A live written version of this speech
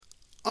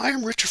I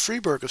am Richard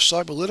Freiberg of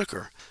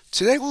Cyberlitica.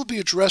 Today we'll be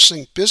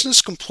addressing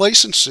business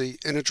complacency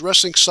in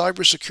addressing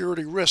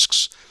cybersecurity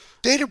risks.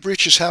 Data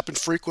breaches happen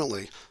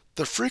frequently.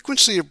 The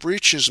frequency of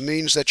breaches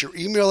means that your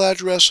email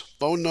address,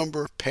 phone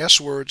number,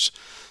 passwords,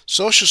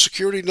 social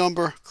security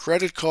number,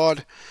 credit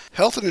card,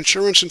 health and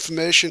insurance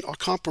information are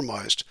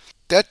compromised.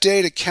 That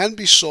data can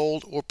be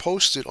sold or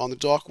posted on the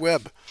dark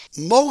web.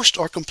 Most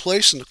are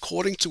complacent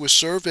according to a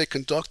survey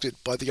conducted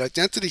by the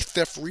Identity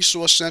Theft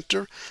Resource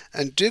Center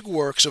and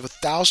DigWorks of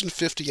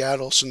 1,050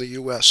 adults in the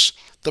U.S.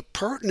 The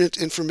pertinent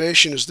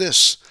information is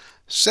this: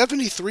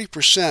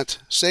 73%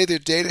 say their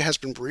data has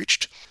been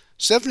breached,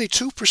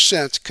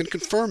 72% can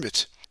confirm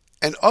it,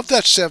 and of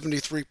that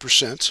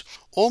 73%,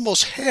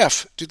 almost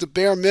half did the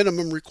bare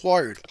minimum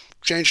required,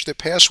 change their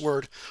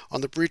password on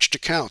the breached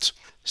account.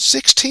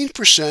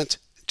 16%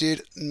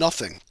 did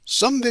nothing.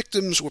 Some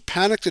victims were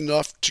panicked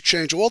enough to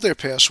change all their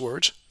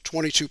passwords,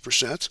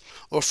 22%,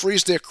 or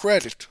freeze their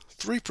credit,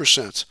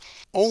 3%.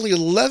 Only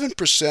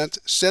 11%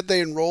 said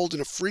they enrolled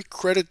in a free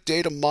credit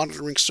data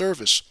monitoring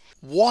service.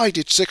 Why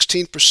did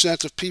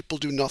 16% of people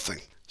do nothing?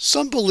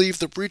 Some believe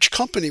the breach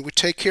company would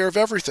take care of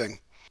everything.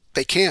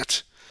 They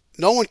can't.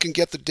 No one can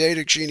get the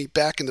data genie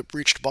back in the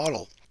breached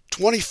bottle.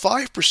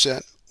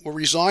 25% were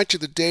resigned to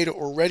the data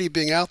already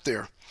being out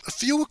there. A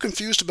few were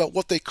confused about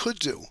what they could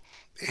do.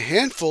 A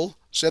handful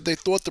said they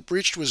thought the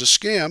breach was a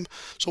scam,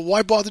 so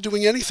why bother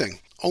doing anything?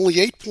 Only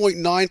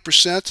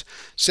 8.9%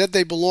 said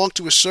they belonged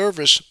to a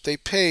service they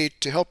paid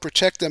to help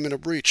protect them in a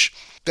breach.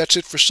 That's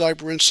it for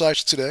Cyber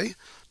Insights today.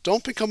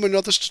 Don't become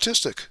another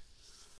statistic.